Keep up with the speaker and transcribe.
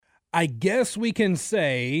I guess we can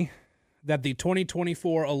say that the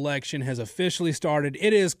 2024 election has officially started.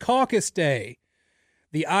 It is Caucus Day.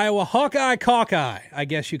 The Iowa Hawkeye Caucus, I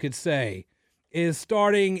guess you could say, is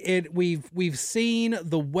starting. We've seen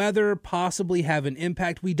the weather possibly have an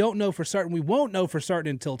impact. We don't know for certain. We won't know for certain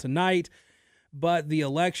until tonight. But the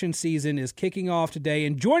election season is kicking off today.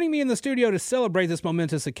 And joining me in the studio to celebrate this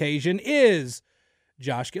momentous occasion is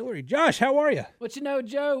Josh Guillory. Josh, how are you? What you know,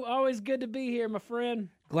 Joe? Always good to be here, my friend.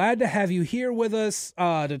 Glad to have you here with us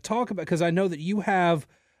to talk about, because I know that you have,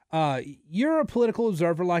 you're a political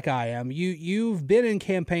observer like I am. You've been in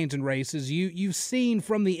campaigns and races. You've seen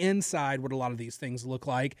from the inside what a lot of these things look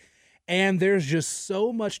like. And there's just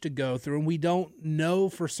so much to go through, and we don't know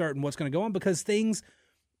for certain what's going to go on because things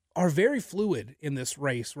are very fluid in this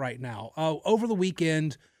race right now. Over the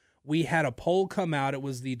weekend, we had a poll come out. It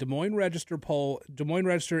was the Des Moines Register poll, Des Moines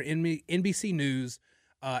Register, NBC News.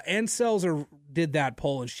 Ann Selzer did that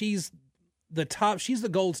poll, and she's the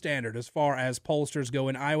gold standard as far as pollsters go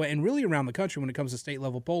in Iowa and really around the country when it comes to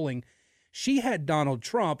state-level polling. She had Donald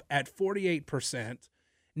Trump at 48%,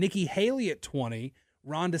 Nikki Haley at 20%,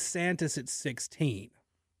 Ron DeSantis at 16%.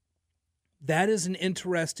 That is an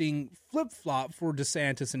interesting flip-flop for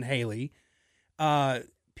DeSantis and Haley.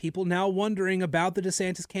 People now wondering about the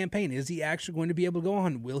DeSantis campaign. Is he actually going to be able to go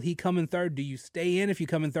on? Will he come in third? Do you stay in if you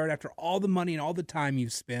come in third after all the money and all the time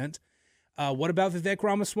you've spent? What about Vivek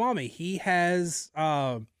Ramaswamy? He says,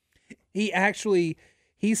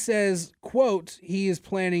 quote, he is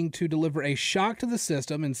planning to deliver a shock to the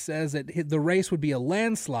system and says that the race would be a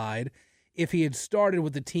landslide if he had started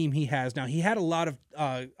with the team he has now. He had a lot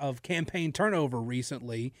of campaign turnover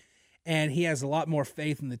recently, and he has a lot more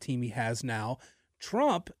faith in the team he has now.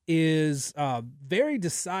 Trump is very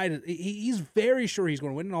decided. He's very sure he's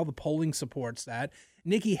going to win, and all the polling supports that.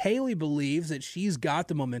 Nikki Haley believes that she's got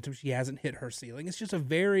the momentum. She hasn't hit her ceiling. It's just a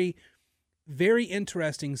very, very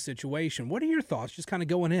interesting situation. What are your thoughts just kind of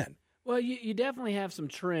going in? Well, you definitely have some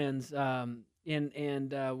trends. And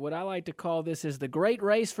what I like to call this is the great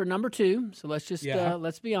race for number two. So let's just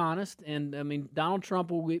let's be honest. And I mean, Donald Trump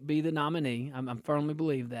will be the nominee. I firmly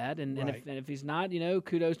believe that. And if he's not,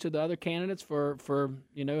 kudos to the other candidates for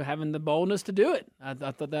having the boldness to do it. I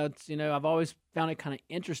thought that's I've always found it kind of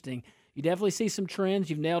interesting. You definitely see some trends.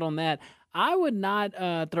 You've nailed on that. I would not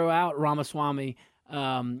throw out Ramaswamy.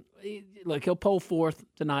 Look, he'll poll fourth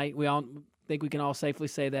tonight. We all think we can all safely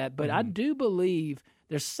say that. But I do believe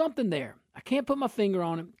there's something there. I can't put my finger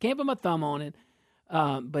on it, can't put my thumb on it,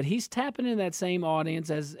 but he's tapping into that same audience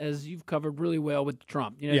as you've covered really well with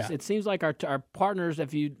Trump. It seems like our partners,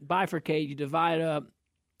 if you bifurcate, you divide up,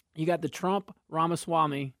 you got the Trump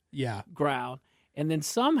Ramaswamy crowd, and then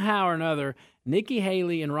somehow or another, Nikki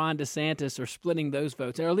Haley and Ron DeSantis are splitting those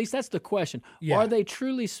votes, or at least that's the question. Yeah. Are they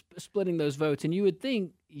truly splitting those votes? And you would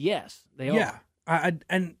think, yes, they are.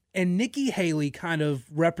 And Nikki Haley kind of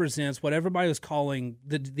represents what everybody was calling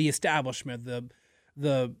the establishment,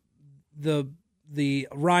 the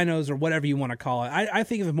rhinos, or whatever you want to call it. I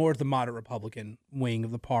think of it more as the moderate Republican wing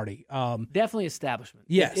of the party. Definitely establishment.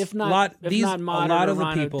 Yes, if not moderate, a lot of the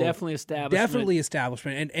rhino, people definitely establishment. Definitely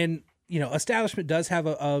establishment, and establishment does have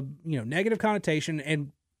a negative connotation,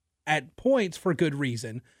 and at points for good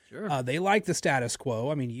reaon. Sure. They like the status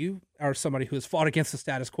quo. I mean, you are somebody who has fought against the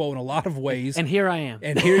status quo in a lot of ways. And here I am.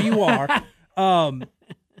 And here you are.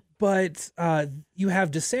 But you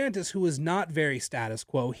have DeSantis, who is not very status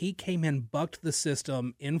quo. He came in, bucked the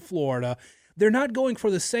system in Florida. They're not going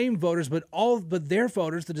for the same voters, but their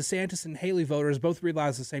voters, the DeSantis and Haley voters, both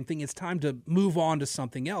realize the same thing. It's time to move on to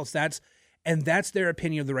something else. That's their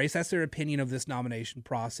opinion of the race. That's their opinion of this nomination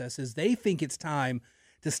process, is they think it's time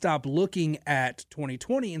to stop looking at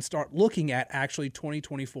 2020 and start looking at actually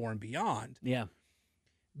 2024 and beyond. Yeah.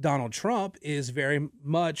 Donald Trump is very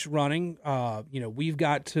much running. We've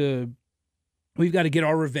got to get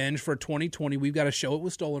our revenge for 2020. We've got to show it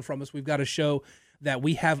was stolen from us. We've got to show that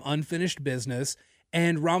we have unfinished business.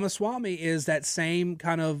 And Ramaswamy is that same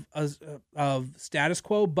kind of status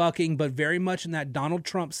quo bucking, but very much in that Donald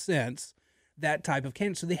Trump sense, that type of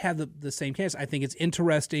candidate. So they have the same candidates. I think it's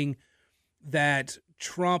interesting that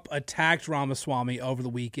Trump attacked Ramaswamy over the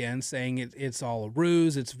weekend, saying it's all a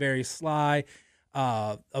ruse, it's very sly.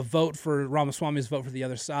 A vote for Ramaswamy is a vote for the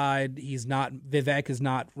other side. Vivek is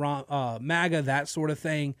not MAGA, that sort of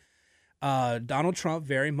thing. Donald Trump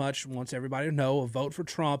very much wants everybody to know a vote for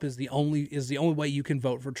Trump is the only way you can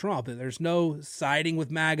vote for Trump. There's no siding with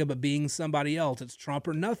MAGA but being somebody else. It's Trump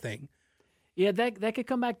or nothing. Yeah, that could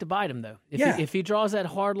come back to bite him though. If he draws that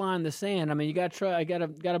hard line in the sand, I mean, you got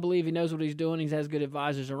to believe he knows what he's doing. He has good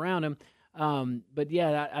advisors around him. But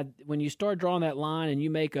yeah, when you start drawing that line and you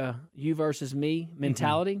make a you versus me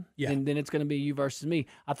mentality, then it's going to be you versus me.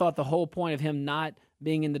 I thought the whole point of him not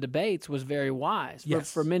being in the debates was very wise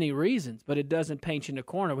for many reasons, but it doesn't paint you in a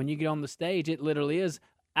corner. When you get on the stage, it literally is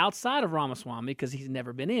outside of Ramaswamy because he's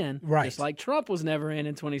never been in, just like Trump was never in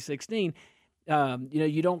 2016.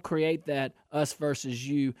 You don't create that us versus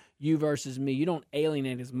you versus me. You don't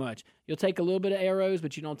alienate as much. You'll take a little bit of arrows,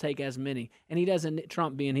 but you don't take as many. And he doesn't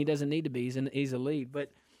need to be. He's a lead.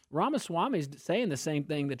 But Ramaswamy's saying the same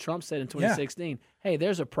thing that Trump said in 2016. Yeah. Hey,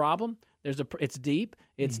 there's a problem. It's deep.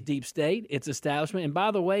 It's deep state. It's establishment. And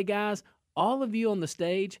by the way, guys, all of you on the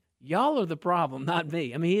stage, y'all are the problem, not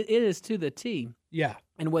me. I mean, it is to the T. Yeah.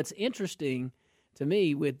 And what's interesting to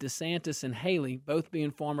me with DeSantis and Haley, both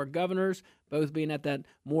being former governors, both being at that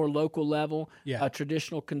more local level,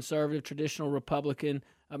 traditional conservative, traditional Republican,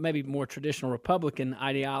 maybe more traditional Republican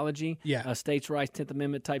ideology, states' rights, 10th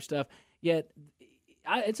Amendment type stuff. Yet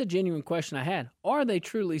it's a genuine question I had. Are they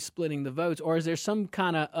truly splitting the votes, or is there some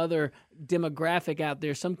kind of other demographic out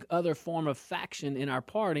there, some other form of faction in our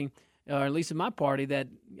party, or at least in my party, that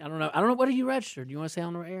I don't know. What are you registered? Do you want to say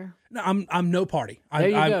on the air? No, I'm no party. There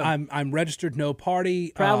you go. I'm registered no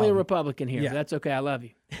party. Proudly a Republican here. But that's okay. I love you.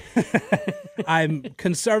 I'm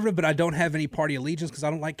conservative, but I don't have any party allegiance because I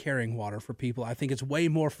don't like carrying water for people. I think it's way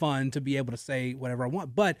more fun to be able to say whatever I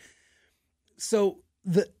want. But so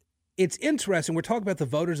it's interesting. We're talking about the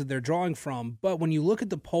voters that they're drawing from, but when you look at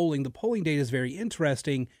the polling data is very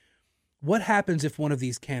interesting. What happens if one of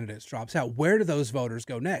these candidates drops out? Where do those voters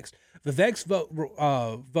go next? Vivek's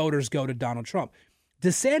voters go to Donald Trump.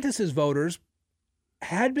 DeSantis's voters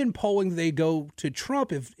had been polling that they go to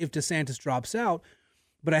Trump if DeSantis drops out,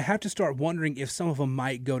 but I have to start wondering if some of them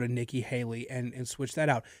might go to Nikki Haley and switch that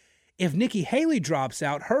out. If Nikki Haley drops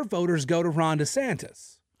out, her voters go to Ron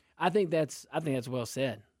DeSantis. I think that's well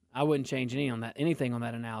said. I wouldn't change anything on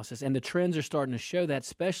that analysis. And the trends are starting to show that,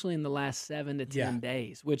 especially in the last 7 to 10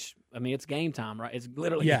 days, which, I mean, it's game time, right? It's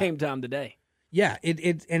literally game time today. Yeah,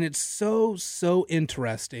 it's so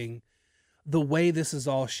interesting the way this is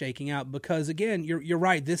all shaking out because, again, you're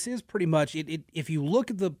right. This is pretty much it. If you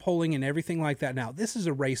look at the polling and everything like that now, this is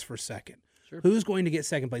a race for second. Sure. Who's going to get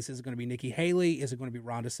second place? Is it going to be Nikki Haley? Is it going to be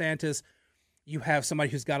Ron DeSantis? You have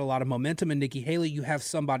somebody who's got a lot of momentum in Nikki Haley. You have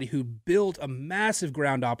somebody who built a massive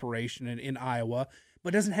ground operation in Iowa,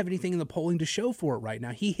 but doesn't have anything in the polling to show for it right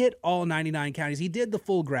now. He hit all 99 counties. He did the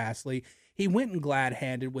full Grassley. He went in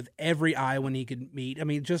glad-handed with every Iowan he could meet. I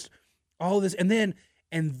mean, just all this. And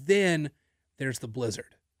then there's the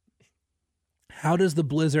blizzard. How does the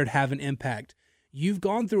blizzard have an impact? You've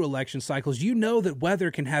gone through election cycles. You know that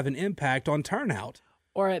weather can have an impact on turnout.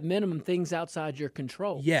 Or at minimum, things outside your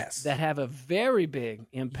control. Yes. That have a very big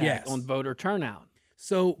impact on voter turnout.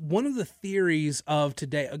 So one of the theories of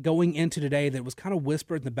today, going into today, that was kind of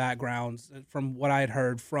whispered in the background from what I had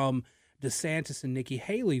heard from DeSantis and Nikki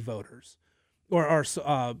Haley voters or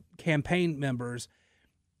campaign members,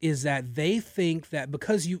 is that they think that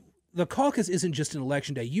because the caucus isn't just an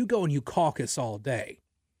election day. You go and you caucus all day.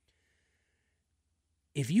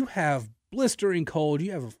 If you have blistering cold,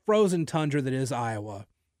 you have a frozen tundra that is Iowa,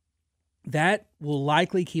 that will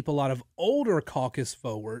likely keep a lot of older caucus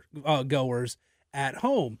goers at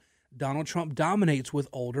home. Donald Trump dominates with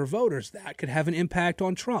older voters. That could have an impact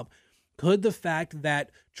on Trump. Could the fact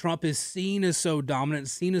that Trump is seen as so dominant,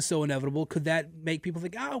 seen as so inevitable, could that make people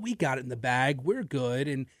think, we got it in the bag, we're good,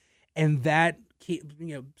 and that,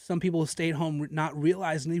 some people stay at home not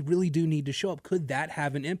realizing they really do need to show up. Could that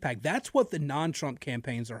have an impact? That's what the non-Trump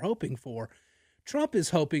campaigns are hoping for. Trump is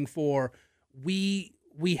hoping for, we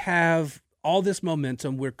have all this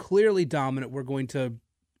momentum. We're clearly dominant. We're going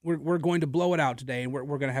to blow it out today, and we're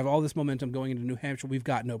going to have all this momentum going into New Hampshire. We've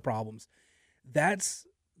got no problems. That's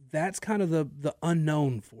kind of the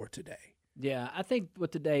unknown for today. Yeah, I think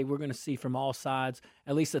what today we're going to see from all sides,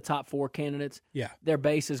 at least the top 4 candidates, their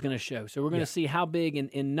base is going to show. So we're going to see how big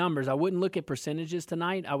in numbers. I wouldn't look at percentages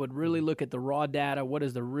tonight. I would really look at the raw data. What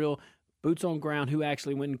is the real boots on ground, who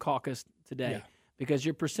actually went in caucus today? Yeah. Because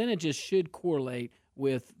your percentages should correlate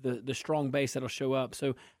with the strong base that'll show up.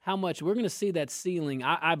 So how much we're going to see that ceiling,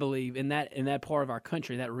 I believe, in that part of our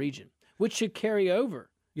country, that region, which should carry over.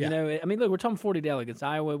 Yeah. I mean, look, we're talking 40 delegates.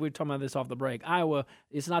 Iowa, we were talking about this off the break. Iowa,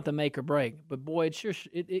 it's not the make or break, but boy,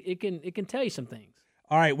 it can tell you some things.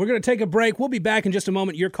 All right, we're going to take a break. We'll be back in just a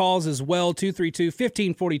moment. Your calls as well,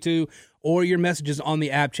 232-1542, or your messages on the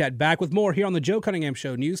app chat. Back with more here on the Joe Cunningham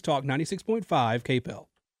Show, News Talk 96.5 KPEL.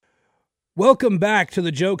 Welcome back to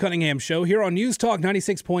the Joe Cunningham Show here on News Talk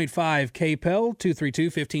 96.5 KPEL.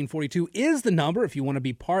 232-1542 is the number if you want to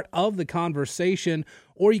be part of the conversation,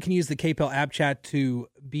 or you can use the KPEL app chat to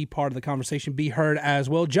be part of the conversation, be heard as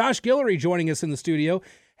well. Josh Guillory joining us in the studio,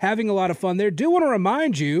 having a lot of fun there. Do want to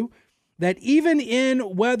remind you that even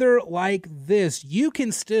in weather like this, you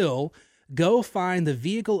can still go find the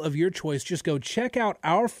vehicle of your choice. Just go check out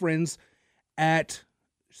our friends at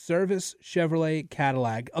Service Chevrolet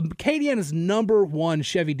Cadillac, Acadiana's #1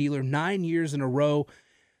 Chevy dealer, 9 years in a row.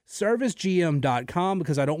 ServiceGM.com,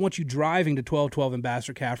 because I don't want you driving to 1212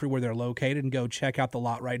 Ambassador Caffrey where they're located, and go check out the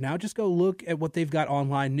lot right now. Just go look at what they've got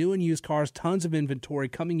online, new and used cars, tons of inventory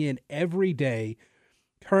coming in every day.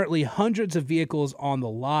 Currently, hundreds of vehicles on the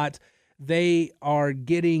lot. They are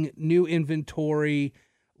getting new inventory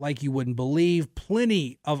like you wouldn't believe.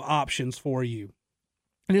 Plenty of options for you.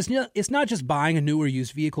 And it's not just buying a new or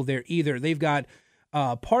used vehicle there either. They've got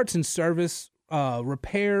parts and service,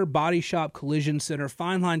 repair, body shop, collision center,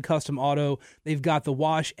 fine line custom auto. They've got the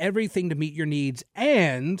wash, everything to meet your needs.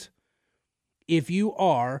 And if you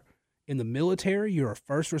are in the military, you're a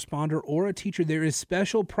first responder, or a teacher, there is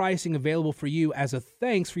special pricing available for you as a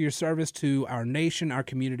thanks for your service to our nation, our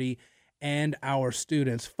community, and our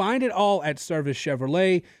students. Find it all at Service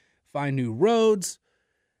Chevrolet. Find new roads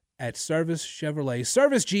at Service Chevrolet.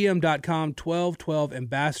 ServiceGM.com, 1212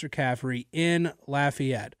 Ambassador Caffrey in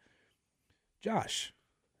Lafayette. Josh,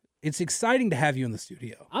 it's exciting to have you in the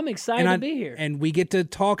studio. I'm excited to be here. And we get to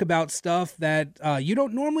talk about stuff that you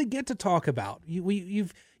don't normally get to talk about.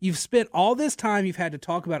 You've spent all this time, you've had to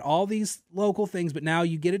talk about all these local things, but now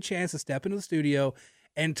you get a chance to step into the studio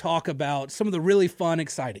and talk about some of the really fun,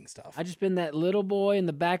 exciting stuff. I just been that little boy in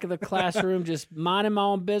the back of the classroom, just minding my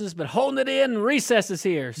own business, but holding it in. Recess is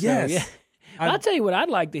here. So, yes. Yeah. I'll tell you what I'd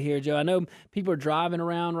like to hear, Joe. I know people are driving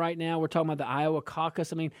around right now. We're talking about the Iowa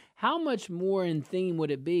caucus. I mean, how much more in theme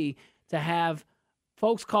would it be to have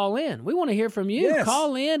folks call in? We want to hear from you. Yes.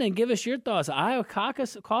 Call in and give us your thoughts. Iowa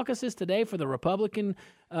caucuses today for the Republican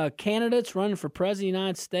candidates running for president of the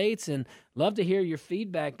United States, and love to hear your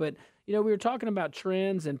feedback. But you know, we were talking about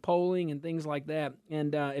trends and polling and things like that.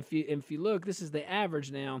 And if you look, this is the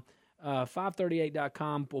average now.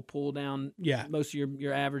 538.com will pull down most of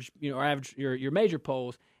your average, your major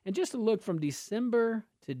polls. And just to look from December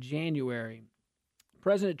to January,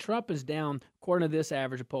 President Trump is down, according to this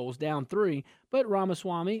average of polls, down 3, but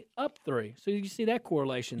Ramaswamy up 3. So you see that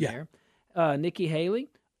correlation there. Nikki Haley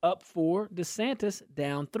up 4, DeSantis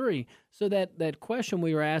down 3. So that question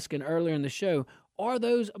we were asking earlier in the show, are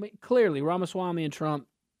those, I mean, clearly Ramaswamy and Trump,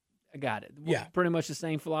 I got it. Yeah. Pretty much the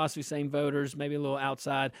same philosophy, same voters, maybe a little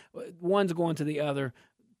outside. One's going to the other.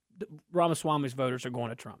 Ramaswamy's voters are going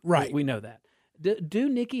to Trump. Right. We know that. Do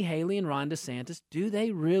Nikki Haley and Ron DeSantis, do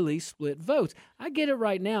they really split votes? I get it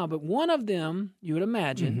right now, but one of them, you would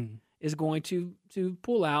imagine, is going to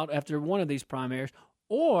pull out after one of these primaries.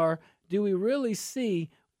 Or do we really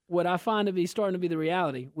see what I find to be starting to be the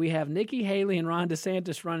reality? We have Nikki Haley and Ron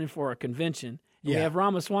DeSantis running for a convention. We have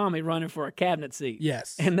Ramaswamy running for a cabinet seat.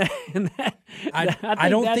 Yes. I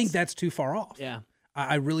don't think that's too far off. Yeah.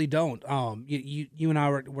 I really don't. You and I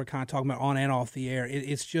were kind of talking about on and off the air.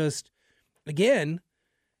 It's just, again,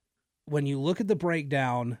 when you look at the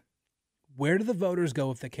breakdown, where do the voters go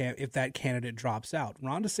if that candidate drops out?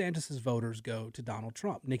 Ron DeSantis' voters go to Donald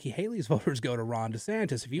Trump. Nikki Haley's voters go to Ron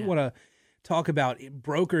DeSantis. If you want to talk about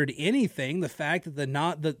brokered anything, the fact that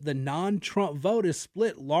the non-Trump vote is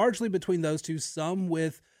split largely between those two, some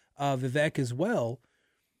with Vivek as well.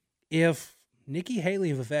 If Nikki Haley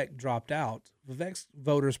and Vivek dropped out, Vivek's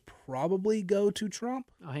voters probably go to Trump.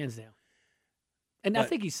 Oh, hands down. And I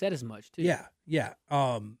think he said as much too. Yeah.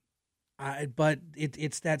 But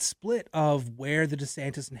it's that split of where the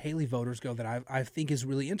DeSantis and Haley voters go that I think is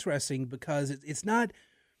really interesting, because it's not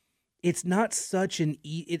such an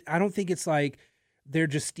I don't think it's like they're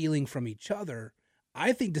just stealing from each other.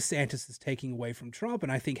 I think DeSantis is taking away from Trump,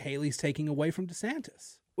 and I think Haley's taking away from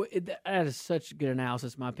DeSantis. Well, that is such good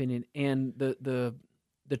analysis, in my opinion. And the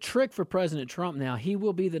trick for President Trump now, he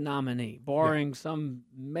will be the nominee, barring some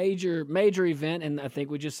major event. And I think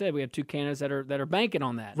we just said we have two candidates that are banking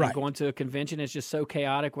on that. Right. Going to a convention, it's just so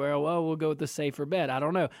chaotic where, we'll go with the safer bet. I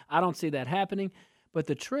don't know. I don't see that happening. But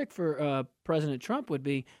the trick for President Trump would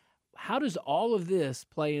be, how does all of this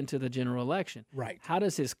play into the general election? Right. How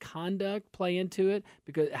does his conduct play into it?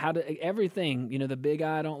 Because everything, the big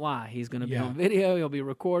I don't lie. He's going to be on video. He'll be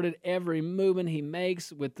recorded. Every movement he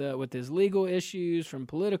makes with his legal issues, from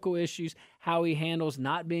political issues, how he handles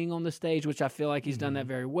not being on the stage, which I feel like he's done that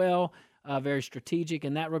very well, very strategic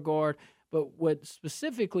in that regard. But what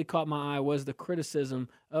specifically caught my eye was the criticism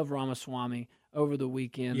of Ramaswamy over the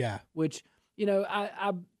weekend. Yeah. Which,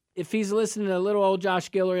 I if he's listening to little old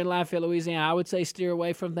Josh Guillory in Lafayette, Louisiana, I would say steer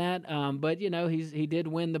away from that. But he did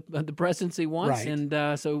win the presidency once, right.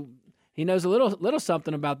 and so he knows a little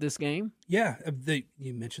something about this game. Yeah,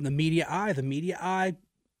 you mentioned the media eye. The media eye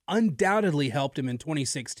undoubtedly helped him in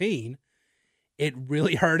 2016. It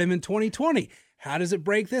really hurt him in 2020. How does it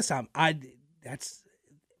break this time?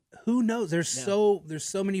 Who knows? There's so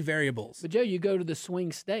many variables. But Joe, you go to the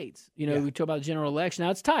swing states. We talk about the general election.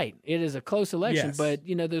 Now it's tight. It is a close election, yes. but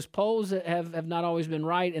those polls have not always been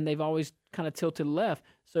right, and they've always kind of tilted left.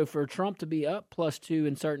 So for Trump to be up +2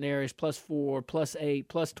 in certain areas, +4, +8,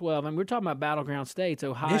 +12, we're talking about battleground states,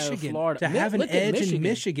 Ohio, Michigan, Florida. To have an edge in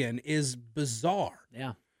Michigan is bizarre.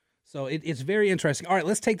 Yeah. So it's very interesting. All right,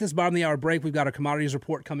 let's take this bottom of the hour break. We've got our commodities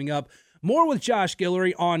report coming up. More with Josh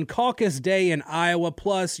Guillory on Caucus Day in Iowa,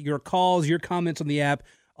 plus your calls, your comments on the app,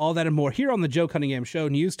 all that and more here on the Joe Cunningham Show,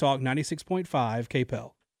 News Talk 96.5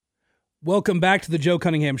 KPEL. Welcome back to the Joe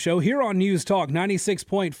Cunningham Show here on News Talk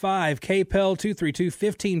 96.5 KPEL.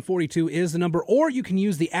 232-1542 is the number, or you can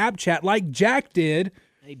use the app chat like Jack did.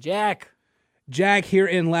 Hey, Jack. Jack here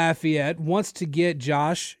in Lafayette wants to get,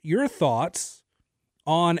 Josh, your thoughts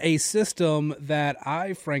on a system that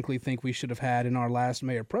I frankly think we should have had in our last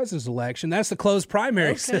mayor-president's election. That's the closed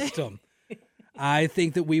primary system. I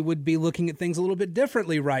think that we would be looking at things a little bit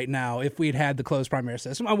differently right now if we'd had the closed primary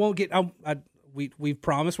system. We've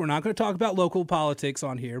promised we're not going to talk about local politics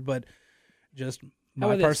on here, but just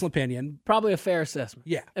my personal opinion. Probably a fair assessment.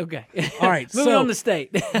 Yeah. Okay. All right. Moving on to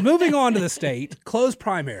state. Moving on to the state, closed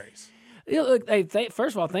primaries. Look, hey,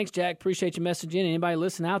 first of all, thanks, Jack. Appreciate you messaging. Anybody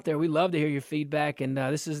listening out there, we love to hear your feedback. And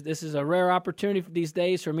this is a rare opportunity for these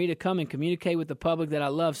days for me to come and communicate with the public that I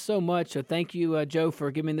love so much. So thank you, Joe,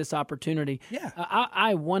 for giving me this opportunity. Yeah.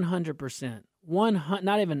 I 100%,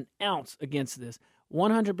 not even an ounce against this,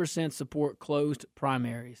 100% support closed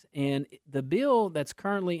primaries. And the bill that's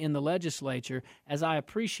currently in the legislature, as I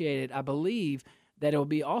appreciate it, I believe that it will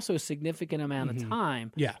be also a significant amount of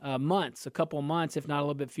time, months, a couple of months, if not a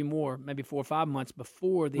little bit few more, maybe 4 or 5 months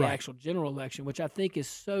before the actual general election, which I think is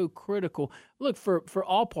so critical. Look, for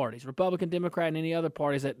all parties, Republican, Democrat, and any other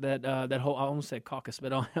parties that hold, I almost said caucus,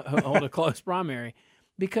 but hold a close primary,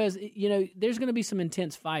 because there's going to be some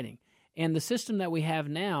intense fighting. And the system that we have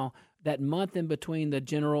now, that month in between the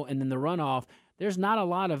general and then the runoff, there's not a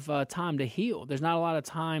lot of time to heal. There's not a lot of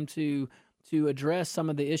time to address some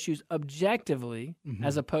of the issues objectively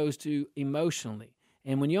as opposed to emotionally.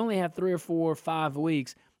 And when you only have 3 or 4 or 5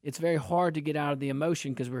 weeks, it's very hard to get out of the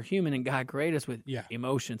emotion because we're human and God created us with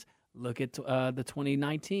emotions. Look at the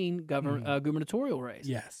 2019 gubernatorial race.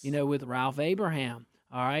 Yes. With Ralph Abraham,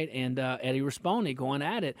 all right, and Eddie Rispone going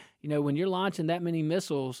at it. When you're launching that many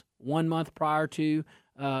missiles 1 month prior to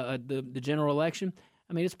the general election,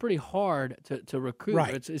 it's pretty hard to recoup.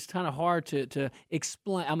 Right. It's kind of hard to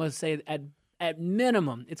explain. I'm going to say at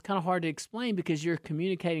minimum, it's kind of hard to explain because you're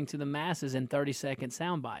communicating to the masses in 30-second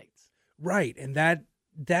sound bites. Right, and that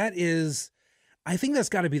is, I think that's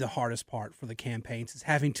got to be the hardest part for the campaigns, is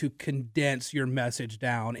having to condense your message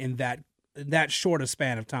down in that short a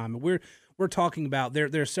span of time. We're talking about there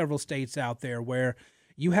are several states out there where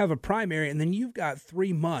you have a primary and then you've got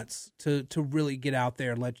 3 months to really get out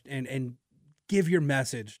there and give your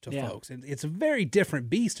message to folks. And it's a very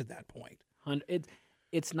different beast at that point.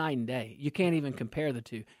 It's night and day. You can't even compare the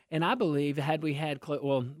two. And I believe had we had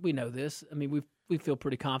we know this. We feel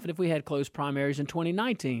pretty confident if we had closed primaries in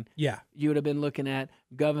 2019. Yeah, you would have been looking at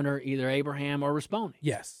Governor either Abraham or Rispone.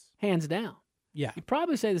 Yes, hands down. Yeah, you'd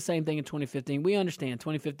probably say the same thing in 2015. We understand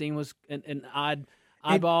 2015 was an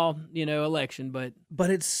eyeball, election, but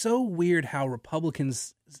it's so weird how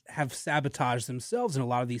Republicans have sabotaged themselves in a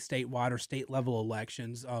lot of these statewide or state level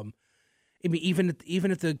elections. Even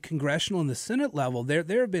at the congressional and the Senate level,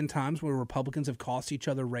 there have been times where Republicans have cost each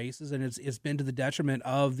other races, and it's been to the detriment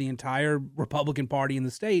of the entire Republican Party in the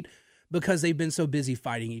state because they've been so busy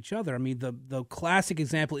fighting each other. The classic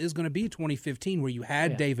example is going to be 2015, where you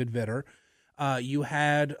had David Vitter, you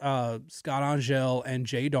had Scott Angel and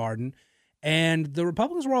Jay Darden, and the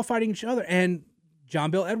Republicans were all fighting each other, and John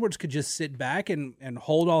Bel Edwards could just sit back and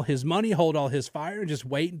hold all his money, hold all his fire, and just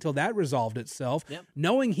wait until that resolved itself,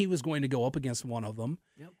 knowing he was going to go up against one of them.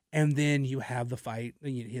 And then you have the fight,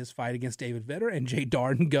 his fight against David Vitter, and Jay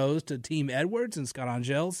Darden goes to Team Edwards, and Scott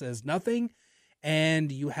Angel says nothing, and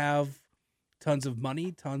you have tons of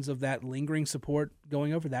money, tons of that lingering support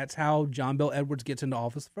going over. That's how John Bel Edwards gets into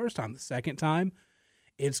office the first time. The second time,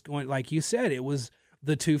 it's going, like you said, it was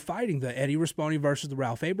the two fighting, the Eddie Rispone versus the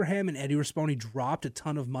Ralph Abraham, and Eddie Rispone dropped a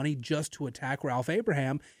ton of money just to attack Ralph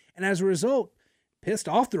Abraham. And as a result, pissed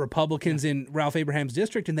off the Republicans in Ralph Abraham's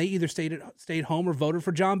district, and they either stayed home or voted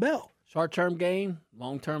for John Bell. Short-term gain,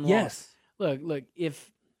 long-term loss. Yes. Look,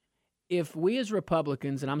 if we as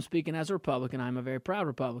Republicans, and I'm speaking as a Republican, I'm a very proud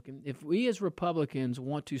Republican, if we as Republicans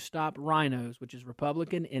want to stop rhinos, which is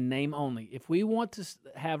Republican in name only, if we want to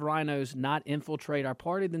have rhinos not infiltrate our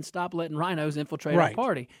party, then stop letting rhinos infiltrate our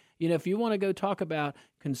party. If you want to go talk about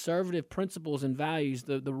conservative principles and values,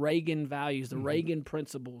 the Reagan values, the Reagan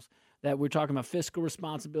principles, that we're talking about fiscal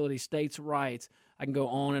responsibility, states' rights. I can go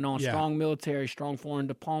on and on. Yeah. Strong military, strong foreign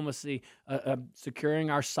diplomacy, securing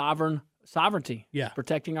our sovereignty,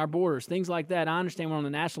 protecting our borders, things like that. I understand we're on the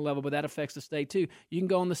national level, but that affects the state too. You can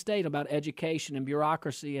go on the state about education and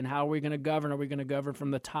bureaucracy and how are we going to govern. Are we going to govern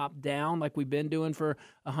from the top down like we've been doing for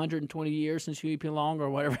 120 years since Huey P. Long or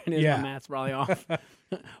whatever it is? My math's probably off.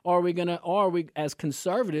 Or are we as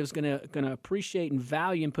conservatives going to appreciate and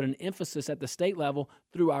value and put an emphasis at the state level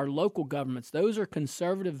through our local governments? Those are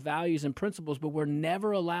conservative values and principles, but we're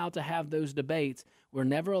never allowed to have those debates. We're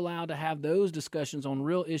never allowed to have those discussions on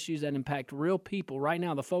real issues that impact real people. Right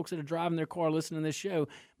now, the folks that are driving their car listening to this show,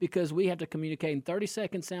 because we have to communicate in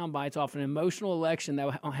 30-second sound bites off an emotional election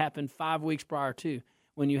that happened 5 weeks prior to.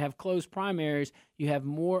 When you have closed primaries, you have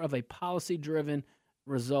more of a policy-driven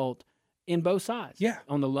result in both sides. Yeah.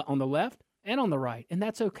 On the left and on the right. And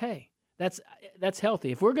that's okay. That's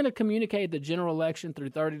healthy. If we're going to communicate the general election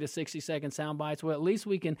through 30 to 60-second sound bites, well, at least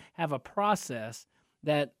we can have a process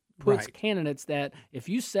that puts candidates that if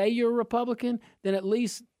you say you're a Republican, then at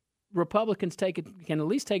least Republicans can at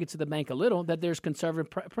least take it to the bank a little that there's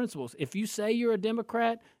conservative principles. If you say you're a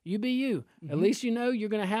Democrat, you be you. Mm-hmm. At least you know you're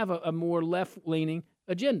going to have a more left-leaning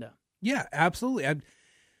agenda. Yeah, absolutely.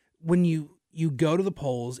 When you go to the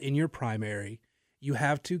polls in your primary, you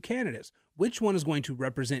have two candidates. Which one is going to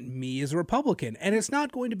represent me as a Republican? And it's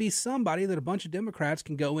not going to be somebody that a bunch of Democrats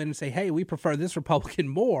can go in and say, hey, we prefer this Republican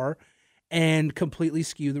more, and completely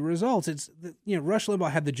skew the results. It's Rush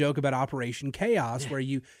Limbaugh had the joke about Operation Chaos, where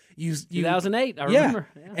you 2008, I remember.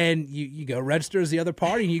 Yeah. And you go register as the other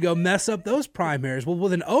party, and you go mess up those primaries. Well,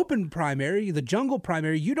 with an open primary, the jungle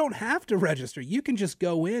primary, you don't have to register. You can just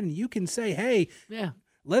go in and you can say, hey,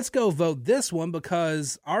 let's go vote this one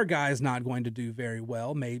because our guy's not going to do very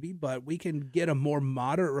well, maybe, but we can get a more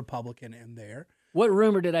moderate Republican in there. What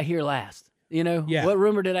rumor did I hear last? What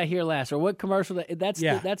rumor did I hear last, or what commercial? That's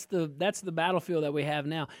the battlefield that we have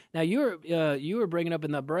now. Now you were bringing up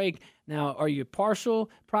in the break. Now, are you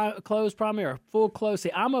partial closed primary or full closed?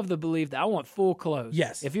 See, I'm of the belief that I want full closed.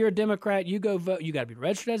 Yes. If you're a Democrat, you go vote. You got to be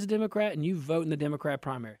registered as a Democrat, and you vote in the Democrat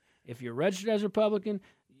primary. If you're registered as a Republican,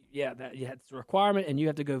 that's a requirement, and you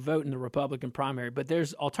have to go vote in the Republican primary. But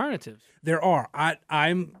there's alternatives. There are.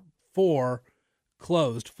 I'm for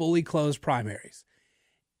fully closed primaries.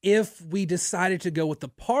 If we decided to go with the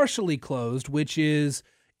partially closed, which is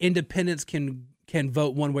independents can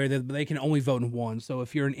vote one way, but they can only vote in one. So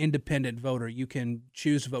if you're an independent voter, you can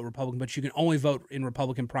choose to vote Republican, but you can only vote in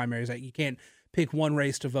Republican primaries. You can't pick one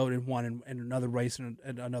race to vote in one and another race in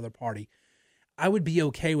another party. I would be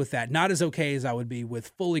okay with that. Not as okay as I would be with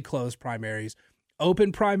fully closed primaries.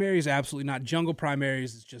 Open primaries, absolutely not. Jungle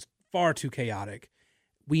primaries is just far too chaotic.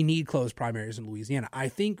 We need closed primaries in Louisiana. I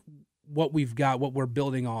think what we've got, what we're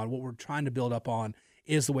building on, what we're trying to build up on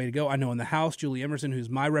is the way to go. I know in the House, Julie Emerson, who's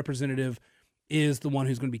my representative, is the one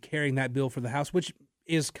who's going to be carrying that bill for the House, which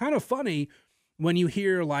is kind of funny when you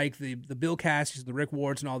hear like the Bill Cassius, the Rick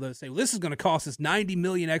Wards and all those say, well, this is going to cost us $90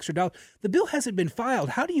 million extra dollars. The bill hasn't been filed.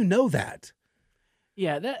 How do you know that?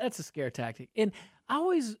 Yeah, that's a scare tactic. And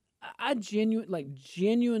I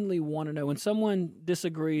genuinely want to know when someone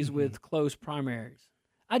disagrees with closed primaries.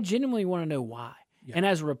 I genuinely want to know why. Yeah. And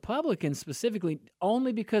as Republicans specifically,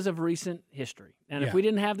 only because of recent history. And if we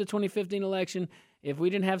didn't have the 2015 election, if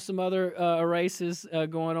we didn't have some other races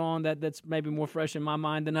going on that's maybe more fresh in my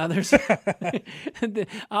mind than others, I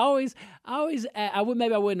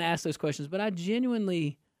wouldn't ask those questions, but I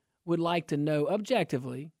genuinely would like to know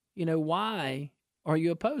objectively, why are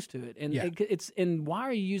you opposed to it? And and why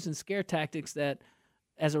are you using scare tactics that,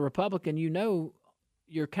 as a Republican,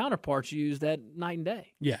 your counterparts use that night and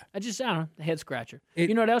day? Yeah. I don't know, a head scratcher.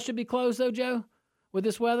 You know what else should be closed, though, Joe, with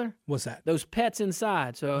this weather? What's that? Those pets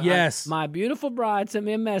inside. So yes. My beautiful bride sent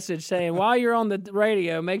me a message saying, while you're on the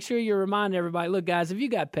radio, make sure you remind everybody, look, guys, if you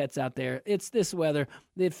got pets out there, it's this weather.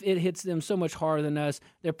 If it hits them so much harder than us,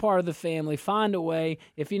 they're part of the family. Find a way.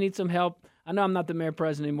 If you need some help, I know I'm not the mayor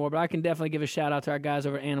president anymore, but I can definitely give a shout out to our guys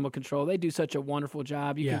over at Animal Control. They do such a wonderful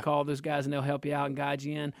job. You can call those guys and they'll help you out and guide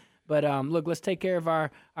you in. But look, let's take care of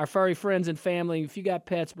our furry friends and family. If you got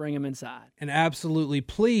pets, bring them inside. And absolutely,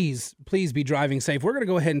 please be driving safe. We're going to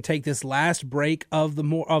go ahead and take this last break of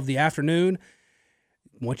the afternoon.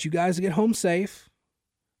 want you guys to get home safe.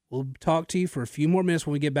 We'll talk to you for a few more minutes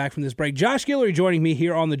when we get back from this break. Josh Guillory joining me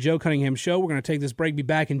here on the Joe Cunningham Show. We're going to take this break, be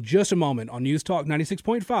back in just a moment on News Talk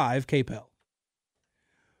 96.5 KPEL.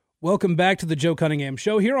 Welcome back to the Joe Cunningham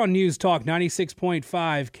Show here on News Talk 96.5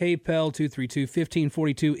 KPEL.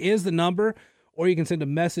 232-1542 is the number, or you can send a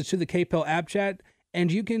message to the KPEL app chat,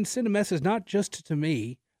 and you can send a message not just to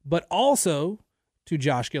me, but also to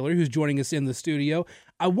Josh Guillory, who's joining us in the studio.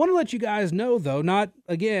 I want to let you guys know, though,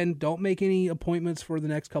 don't make any appointments for the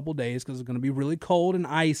next couple days because it's going to be really cold and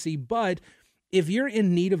icy, but if you're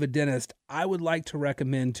in need of a dentist, I would like to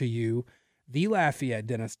recommend to you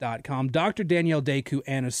TheLafayetteDentist.com. Dr. Danielle Deku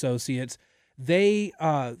and Associates, they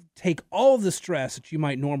take all of the stress that you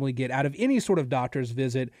might normally get out of any sort of doctor's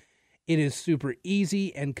visit. It is super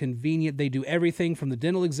easy and convenient. They do everything from the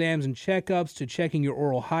dental exams and checkups to checking your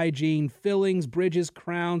oral hygiene, fillings, bridges,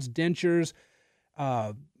 crowns, dentures,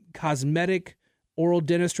 cosmetic, oral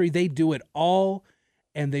dentistry. They do it all,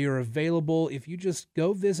 and they are available. If you just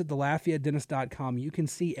go visit TheLafayetteDentist.com, you can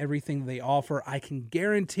see everything they offer. I can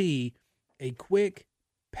guarantee a quick,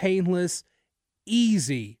 painless,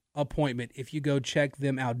 easy appointment if you go check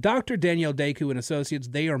them out. Dr. Danielle Deku and Associates,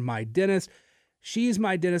 they are my dentist. She's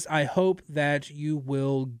my dentist. I hope that you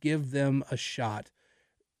will give them a shot.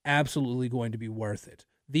 Absolutely going to be worth it.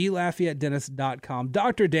 TheLafayetteDentist.com.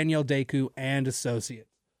 Dr. Danielle Deku and Associates.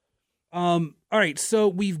 All right, so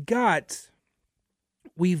we talked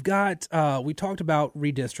about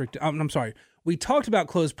redistricting. We talked about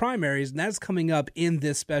closed primaries, and that's coming up in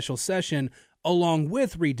this special session along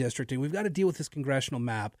with redistricting. We've got to deal with this congressional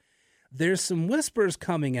map. There's some whispers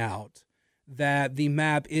coming out that the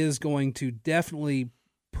map is going to definitely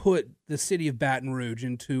put the city of Baton Rouge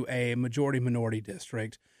into a majority-minority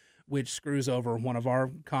district, which screws over one of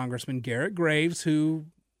our congressmen, Garrett Graves, who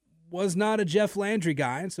was not a Jeff Landry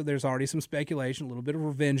guy, and so there's already some speculation, a little bit of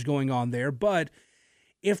revenge going on there. But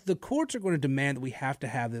if the courts are going to demand that we have to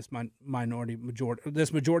have this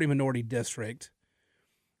majority-minority district,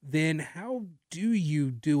 then how do you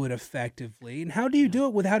do it effectively? And how do you do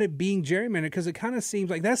it without it being gerrymandered? Because it kind of seems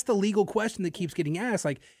like that's the legal question that keeps getting asked.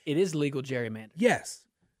 Like, it is legal gerrymandering. Yes.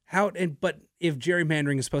 But if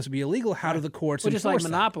gerrymandering is supposed to be illegal, how do the courts enforce just like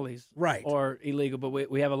monopolies, right, or illegal? But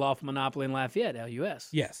we have a lawful monopoly in Lafayette, LUS.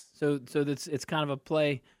 Yes. So it's kind of a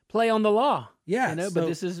play on the law. Yeah. But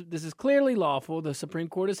this is clearly lawful. The Supreme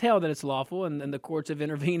Court has held that it's lawful, and the courts have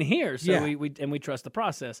intervened here. So we trust the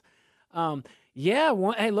process.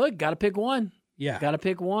 Hey, look, got to pick one. Yeah. Got to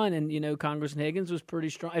pick one. And, Congressman Higgins was pretty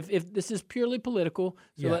strong. If this is purely political,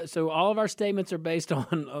 so all of our statements are based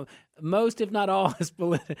on most, if not all, is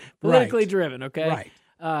politically driven, okay? Right.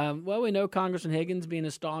 Well, we know Congressman Higgins, being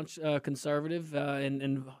a staunch conservative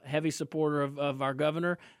and heavy supporter of our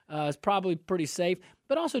governor, is probably pretty safe,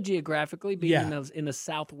 but also geographically being in the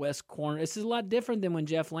southwest corner. This is a lot different than when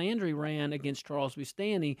Jeff Landry ran against Charles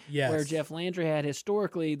Bustani, where Jeff Landry had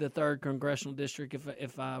historically the 3rd congressional district,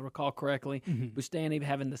 if I recall correctly, Bustani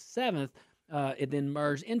having the 7th. It then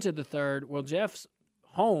merged into the 3rd. Well, Jeff's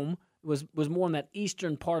home was more in that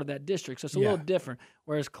eastern part of that district, so it's a little different.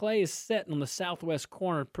 Whereas Clay is sitting on the southwest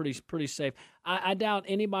corner, pretty safe. I doubt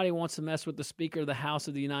anybody wants to mess with the Speaker of the House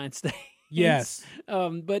of the United States. Yes.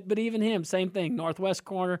 But even him, same thing. Northwest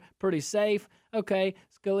corner, pretty safe. Okay,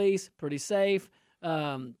 Scalise, pretty safe.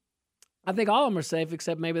 I think all of them are safe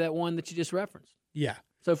except maybe that one that you just referenced. Yeah.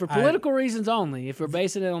 So for political reasons only, if we're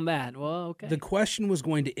basing it on that, well, okay. The question was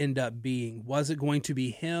going to end up being, was it going to be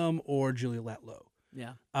him or Julia Letlow?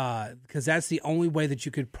 Yeah. Because that's the only way that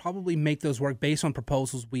you could probably make those work based on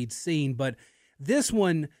proposals we'd seen. But this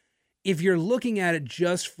one, if you're looking at it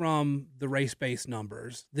just from the race-based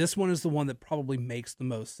numbers, this one is the one that probably makes the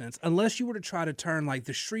most sense, unless you were to try to turn like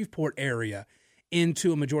the Shreveport area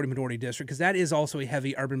into a majority-minority district, because that is also a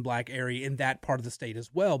heavy urban black area in that part of the state as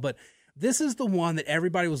well. But this is the one that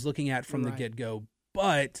everybody was looking at from the get-go.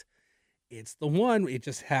 But it's the one, it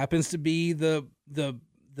just happens to be the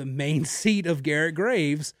main seat of Garrett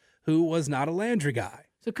Graves, who was not a Landry guy.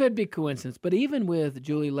 So it could be coincidence. But even with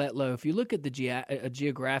Julie Letlow, if you look at the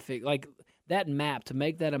geographic, like that map, to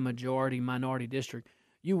make that a majority-minority district,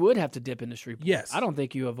 you would have to dip into Shreveport. Yes. I don't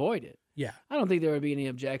think you avoid it. Yeah. I don't think there would be any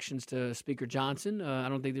objections to Speaker Johnson. I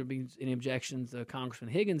don't think there would be any objections to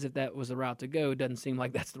Congressman Higgins if that was the route to go. It doesn't seem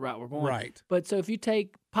like that's the route we're going. Right. But so if you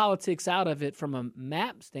take politics out of it from a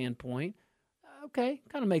map standpoint, okay,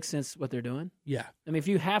 kind of makes sense what they're doing. Yeah. I mean, if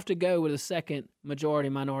you have to go with a second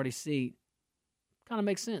majority-minority seat, kind of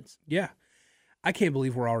makes sense. Yeah. I can't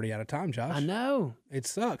believe we're already out of time, Josh. I know. It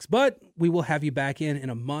sucks. But we will have you back in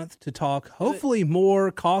a month to talk, hopefully, more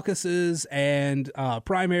caucuses and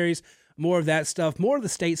primaries, more of that stuff, more of the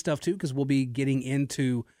state stuff too, because we'll be getting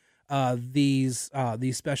into these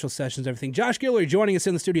special sessions, everything. Josh Guillory joining us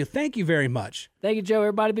in the studio. Thank you very much. Thank you, Joe.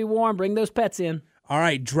 Everybody be warm. Bring those pets in. All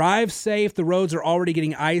right, drive safe. The roads are already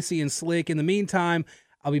getting icy and slick. In the meantime,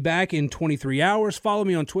 I'll be back in 23 hours. Follow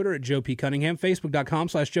me on Twitter at Joe P. Cunningham,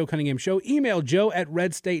 Facebook.com/Joe Cunningham Show. Email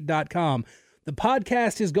joe@redstate.com. The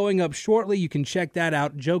podcast is going up shortly. You can check that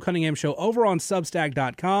out, Joe Cunningham Show, over on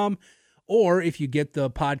Substack.com. Or if you get the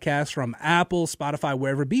podcast from Apple, Spotify,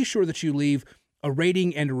 wherever, be sure that you leave a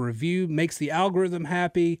rating and a review. Makes the algorithm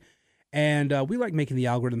happy. And we like making the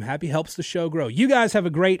algorithm happy. Helps the show grow. You guys have a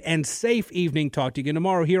great and safe evening. Talk to you again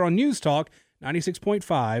tomorrow here on News Talk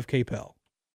 96.5 KPEL.